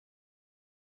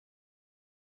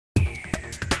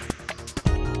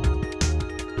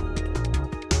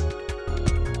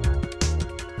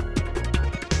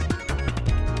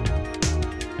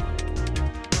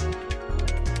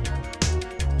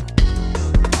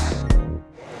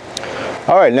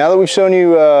All right, now that we've shown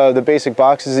you the basic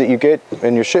boxes that you get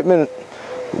in your shipment,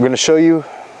 we're going to show you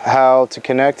how to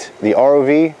connect the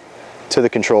ROV to the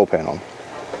control panel.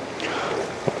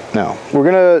 Now,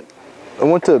 I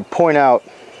want to point out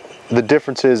the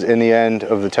differences in the end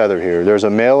of the tether here. There's a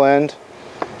male end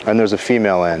and there's a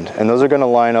female end, and those are going to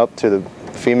line up to the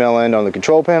female end on the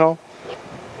control panel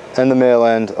and the male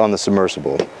end on the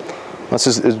submersible. This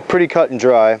is pretty cut and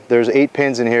dry. There's 8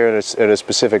 pins in here at a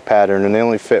specific pattern, and they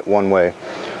only fit one way.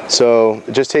 So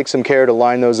just take some care to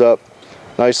line those up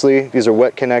nicely. These are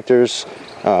wet connectors,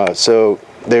 so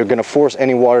they're going to force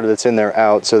any water that's in there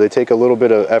out, so they take a little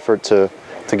bit of effort to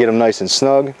get them nice and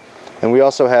snug. And we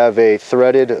also have a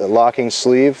threaded locking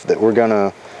sleeve that we're going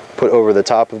to put over the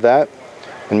top of that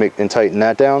and tighten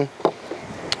that down.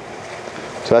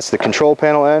 So that's the control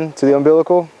panel end to the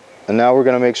umbilical. And now we're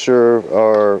going to make sure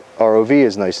our ROV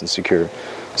is nice and secure.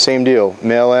 Same deal,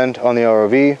 male end on the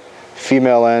ROV,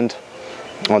 female end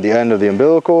on the end of the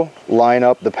umbilical. Line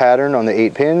up the pattern on the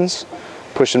 8 pins,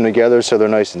 push them together so they're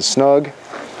nice and snug.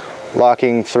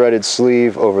 Locking threaded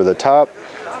sleeve over the top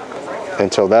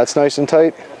until that's nice and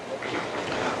tight.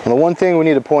 And the one thing we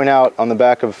need to point out on the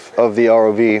back of the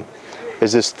ROV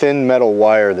is this thin metal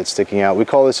wire that's sticking out. We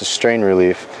call this a strain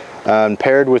relief.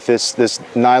 Paired with this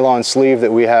nylon sleeve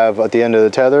that we have at the end of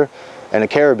the tether and a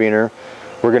carabiner,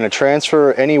 we're going to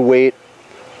transfer any weight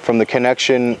from the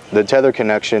connection, the tether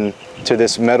connection, to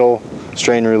this metal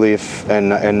strain relief and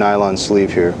nylon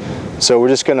sleeve here. So we're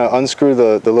just going to unscrew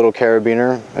the little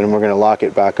carabiner, and we're going to lock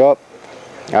it back up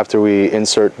after we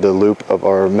insert the loop of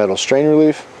our metal strain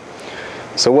relief.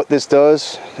 So what this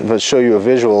does, if I show you a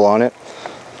visual on it,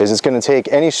 is it's going to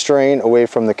take any strain away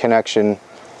from the connection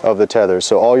of the tether.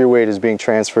 So all your weight is being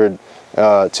transferred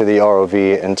to the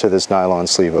ROV and to this nylon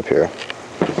sleeve up here.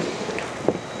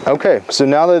 Okay, so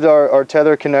now that our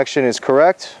tether connection is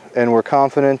correct and we're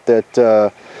confident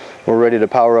that we're ready to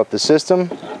power up the system,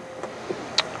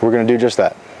 we're going to do just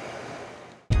that.